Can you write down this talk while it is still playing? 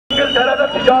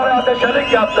derede ticari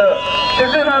ateşelik yaptı.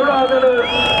 Sizin evladınız,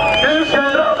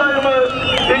 büyükşehir adayımız,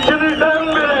 ikimizden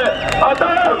biri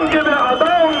adam gibi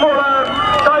adam olan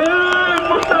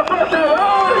Sayın Mustafa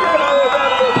Seval geliyor.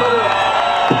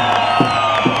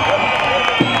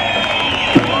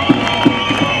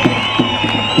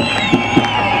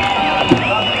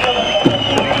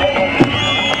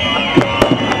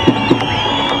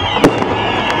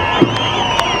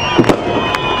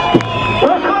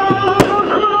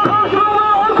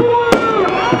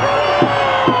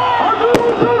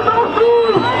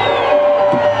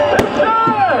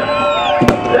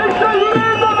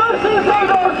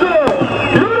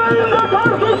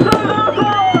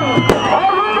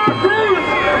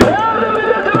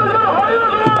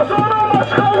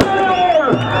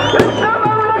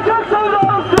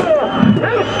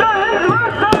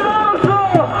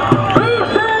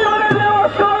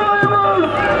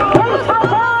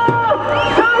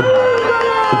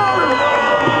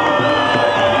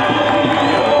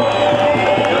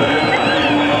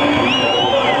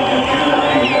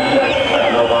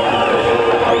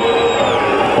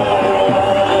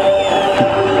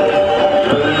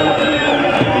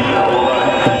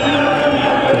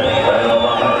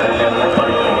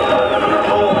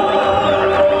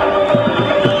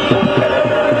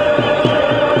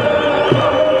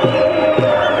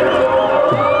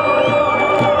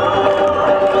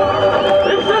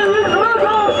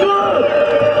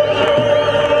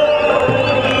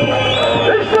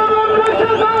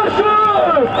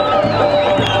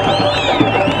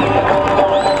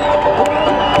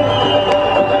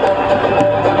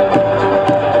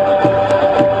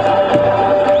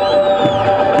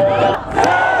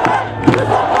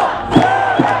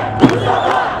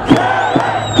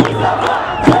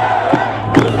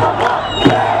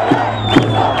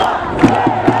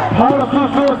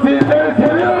 Tarsusu, sizleri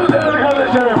seviyoruz değerli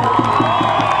kardeşlerim.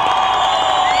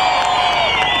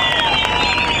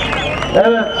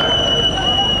 Evet,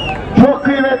 çok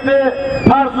kıymetli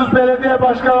Tarsus Belediye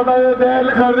Başkan adayı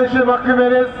değerli kardeşim Hakkı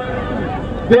Meriz,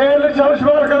 değerli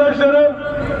çalışma arkadaşlarım,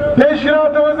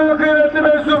 teşkilatımızın kıymetli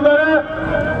mensupları,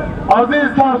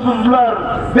 aziz Tarsuslular,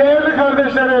 değerli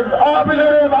kardeşlerim,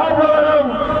 abilerim, ablalarım,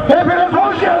 hepiniz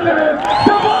hoş geldiniz.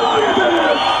 Sefalar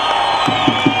getirdiniz.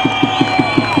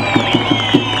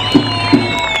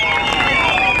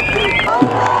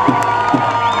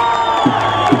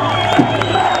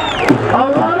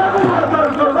 Allah'ına kurban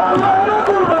Tarsus, Allah'ına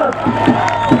kurban.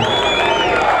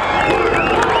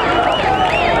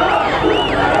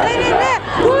 Seninle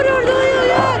gurur duyuyor. Seninle gurur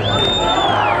duyuyor.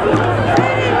 Tarsus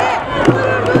seninle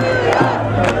gurur duyuyor.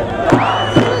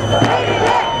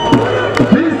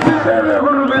 Biz sizlerle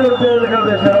gurur duyuyoruz değerli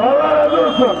kardeşlerim. Allah razı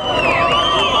olsun.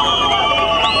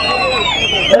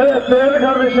 Evet değerli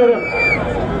kardeşlerim.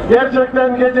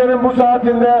 Gerçekten gecenin bu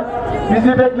saatinde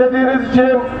bizi beklediğiniz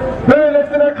için,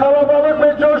 böylesine kalabalık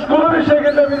ve coşkulu bir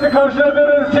şekilde bizi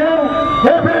karşıladığınız için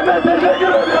hepinize teşekkür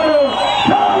ediyorum.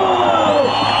 Sağ olun.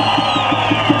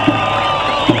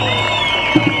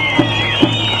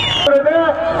 Ve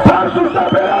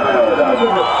Tarsus'ta beraber olacağız.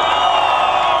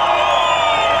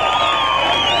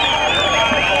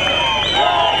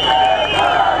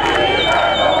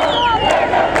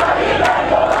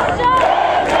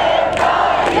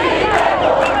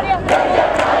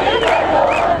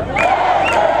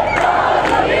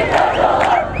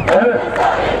 Evet.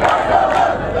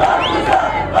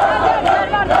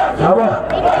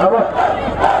 Tamam.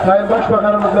 Sayın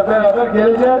Başbakanımızla beraber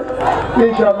geleceğiz.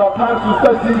 İnşallah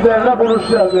Tarsus'ta sizlerle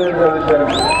buluşacağız değerli kardeşlerim.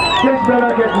 Hiç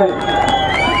merak etmeyin.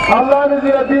 Allah'ın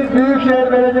izniyle biz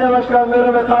Büyükşehir Belediye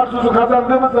Başkanları ve Tarsus'u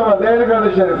kazandığımız zaman değerli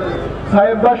kardeşlerim,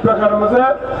 Sayın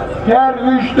Başbakanımızı her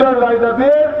 3-4 ayda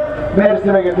bir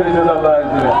Mersin'e getireceğiz Allah'ın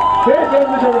izniyle. Hiç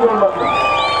endişemiz olmasın.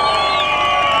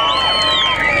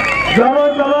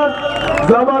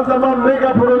 Zaman zaman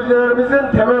mega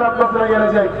projelerimizin temel atmasına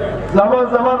gelecek. Zaman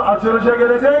zaman açılışa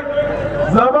gelecek.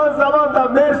 Zaman zaman da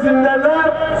Mersinlerle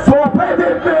sohbet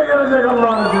etmeye gelecek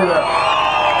Allah'ın izniyle.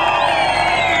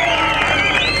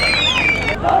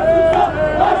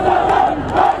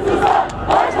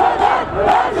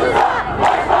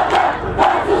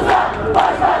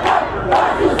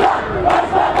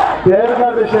 Değerli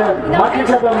kardeşlerim,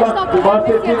 hakikaten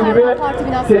bahsettiğim gibi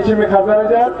seçimi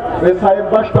kazanacağız ve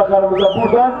Sayın Başbakanımıza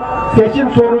buradan seçim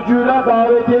sonucuyla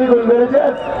davetiyeyi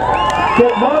göndereceğiz.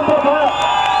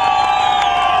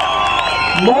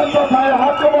 Mandatayı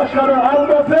Hakkı Başkanı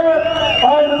alması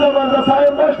aynı zamanda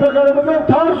Sayın Başbakanımızın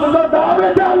Tarsus'a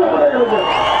daveti anlamına gelecek.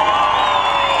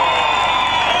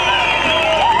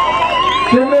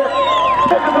 Şimdi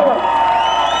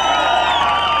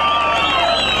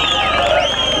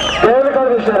değerli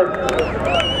kardeşlerim,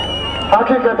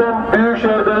 hakikaten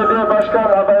Büyükşehir Belediye Başkan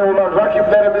adayı olan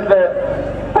rakiplerimizle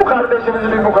bu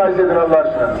kardeşinizi bir mukayese edin Allah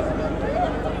aşkına.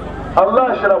 Allah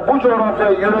aşkına bu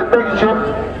coğrafyayı yönetmek için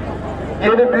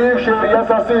yeni Büyükşehir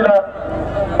yasasıyla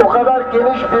o kadar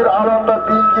geniş bir alanda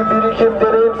bilgi, birikim,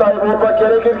 deneyim sahibi olmak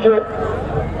gerekir ki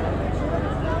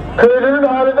köylünün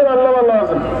halinden anlaman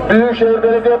lazım. Büyükşehir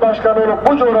Belediye Başkanı olup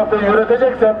bu coğrafyayı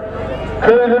yöneteceksen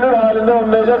köylünün halinden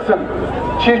anlayacaksın.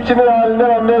 Çiftçinin halinden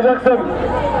anlayacaksın.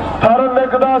 Tarım ve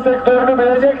gıda sektörünü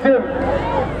bileceksin.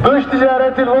 Dış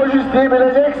ticareti, lojistiği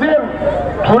bileceksin.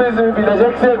 Turizmi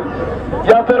bileceksin.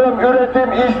 Yatırım,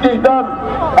 üretim, istihdam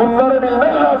bunları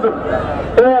bilmen lazım.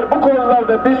 Eğer bu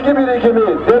konularda bilgi birikimi,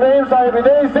 deneyim sahibi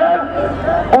değilsen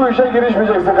bu işe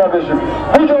girişmeyeceksin kardeşim.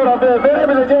 Bu coğrafyaya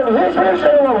verebileceğin hiçbir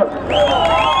şey olamaz.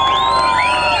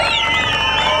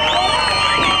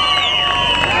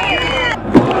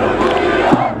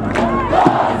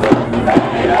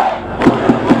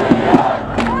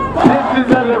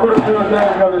 Sizlerle gurur duyuyoruz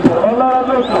değerli kardeşlerim. Allah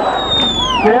razı olsun.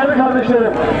 Değerli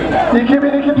kardeşlerim,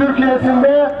 2002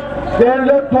 Türkiye'sinde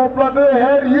devlet topladığı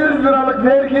her 100 liralık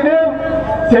verginin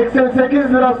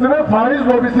 88 lirasını faiz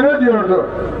lobisine ödüyordu.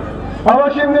 Ama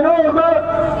şimdi ne oldu?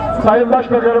 Sayın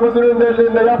Başbakanımızın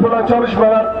önderliğinde yapılan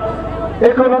çalışmalar,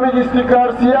 ekonomik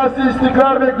istikrar, siyasi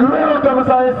istikrar ve güven ortamı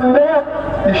sayesinde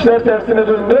işler tersine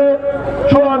döndü.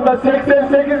 Şu anda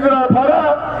 88 lira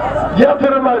para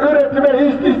yatırıma, üretime,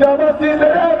 istihdama,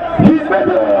 sizlere hizmet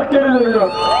olarak geri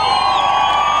dönüyor.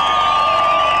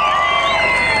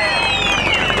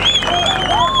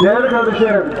 Değerli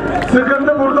kardeşlerim,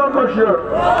 sıkıntı buradan başlıyor.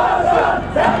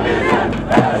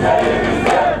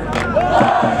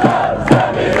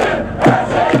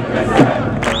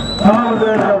 Sağ olun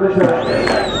değerli kardeşlerim.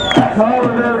 Sağ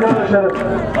olun değerli kardeşlerim.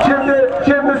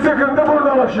 Şimdi sıkıntı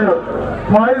burada başlıyor.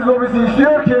 Faiz lobisi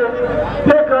istiyor ki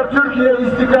tekrar Türkiye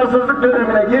istikrarsızlık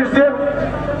dönemine girsin.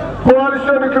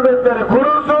 Koalisyon hükümetleri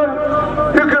kurulsun.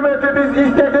 Hükümeti biz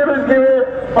istediğimiz gibi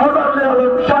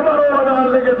azarlayalım, şamanoğlanı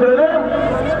haline getirelim.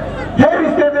 Her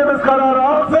istediğimiz kararı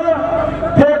alsın.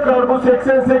 Tekrar bu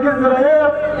 88 lirayı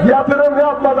yatırım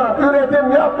yapmadan,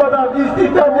 üretim yapmadan,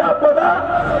 istihdam yapmadan,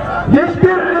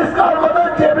 hiçbir risk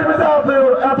almadan cebimize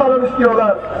atalım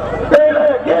istiyorlar.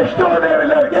 Böyle geçti o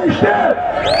devirler, geçti.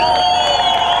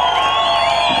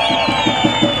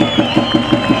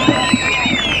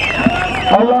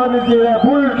 Allah'ın izniyle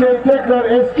bu ülkeyi tekrar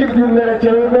eski günlere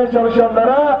çevirmeye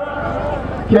çalışanlara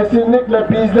kesinlikle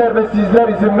bizler ve sizler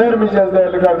izin vermeyeceğiz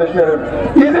değerli kardeşlerim.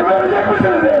 İzin verecek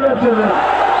misiniz değerli hemşehrilerim?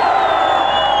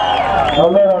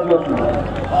 Allah razı olsun.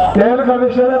 Değerli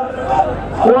kardeşlerim,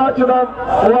 o açıdan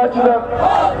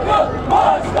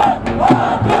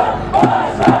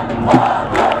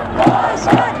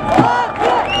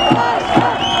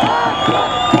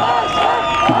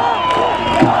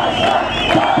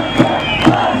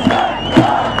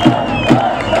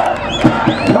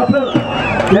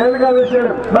değerli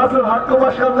kardeşlerim, nasıl Hakkı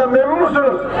Başkan'dan memnun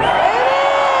musunuz?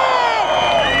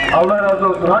 Allah razı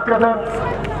olsun. Hakikaten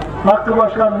Hakkı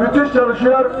Başkan müthiş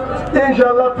çalışıyor.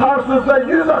 İnşallah Tarsus'ta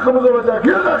 100 akımız olacak.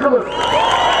 100 akımız.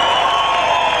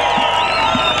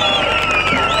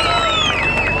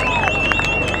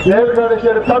 Değerli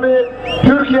kardeşlerim, tabii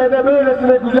Türkiye'de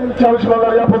böylesine güzel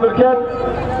çalışmalar yapılırken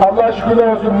Allah'a şükürler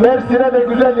olsun MERSİN'e de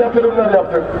güzel yatırımlar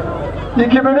yaptık.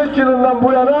 2003 yılından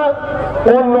bu yana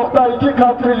 10.2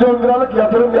 katrilyon liralık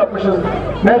yatırım yapmışız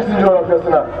MERSİN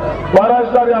coğrafyasına.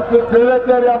 Barajlar yaptık,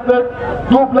 göletler yaptık,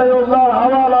 duble yollar,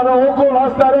 havaalanı, okul,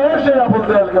 hastane, her şey yapıldı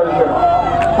değerli kardeşlerim.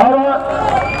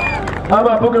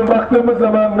 Ama bugün baktığımız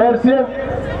zaman MERSİN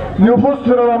nüfus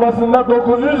sıralamasında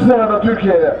 9. sırada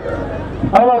Türkiye'de.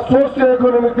 Ama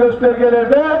sosyoekonomik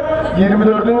göstergelerde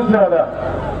 24. sırada.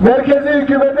 Merkezi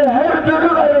hükümeti her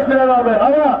türlü gayretine rağmen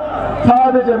ama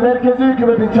sadece merkezi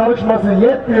hükümetin çalışması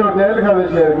yetmiyor değerli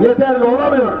kardeşlerim. Yeterli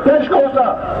olamıyor. Keşke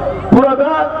olsa. Burada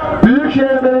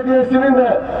Büyükşehir Belediyesi'nin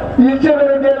de ilçe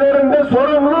belediyelerinde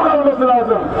sorumluluk alması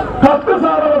lazım. Katkı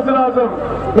sağlaması lazım.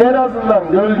 En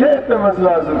azından gölge etmemesi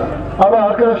lazım. Ama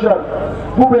arkadaşlar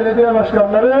bu belediye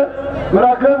başkanları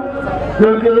bırakın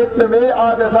gölge etmemeyi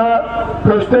adeta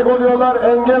köstek oluyorlar,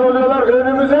 engel oluyorlar,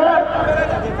 önümüze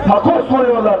takoz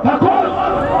koyuyorlar, takoz!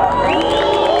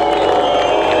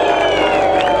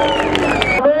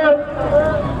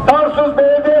 Tarsus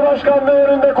Belediye Başkanlığı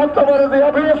önünde kutlamanızı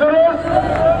yapıyorsunuz.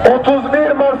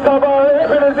 31 Mart sabahı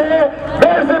hepinizi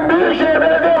MERSİN Büyükşehir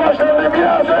Belediye Başkanlığı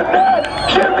binası önünde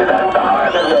şimdiden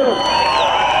davet ediyorum.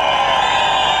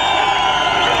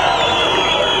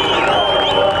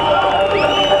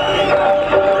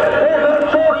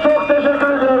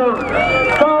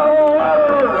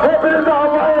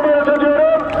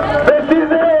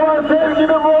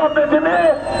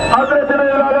 Hazreti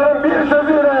Mevlana'nın bir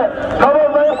sözüyle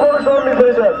tamamlayıp konuşmamı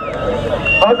bitireceğim.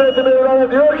 Hazreti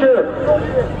Mevlana diyor ki,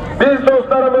 biz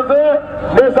dostlarımızı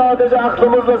ne sadece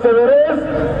aklımızla severiz,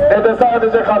 ne de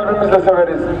sadece kalbimizle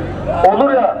severiz.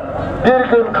 Olur ya,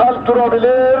 bir gün kalp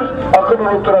durabilir, akıl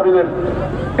unutturabilir.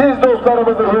 Biz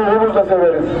dostlarımızı ruhumuzla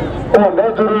severiz. O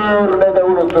ne durur ne de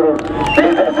unutturur.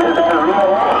 Biz de sizleri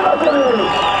ruhumuzla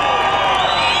seviyoruz.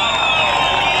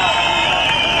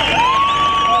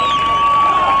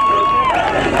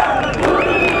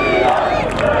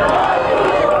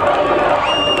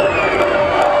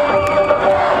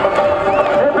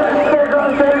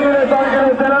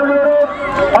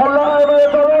 Allah'a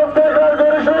emanet olun. Tekrar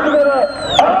görüşmek üzere.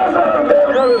 Allah'a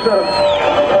emanet olun.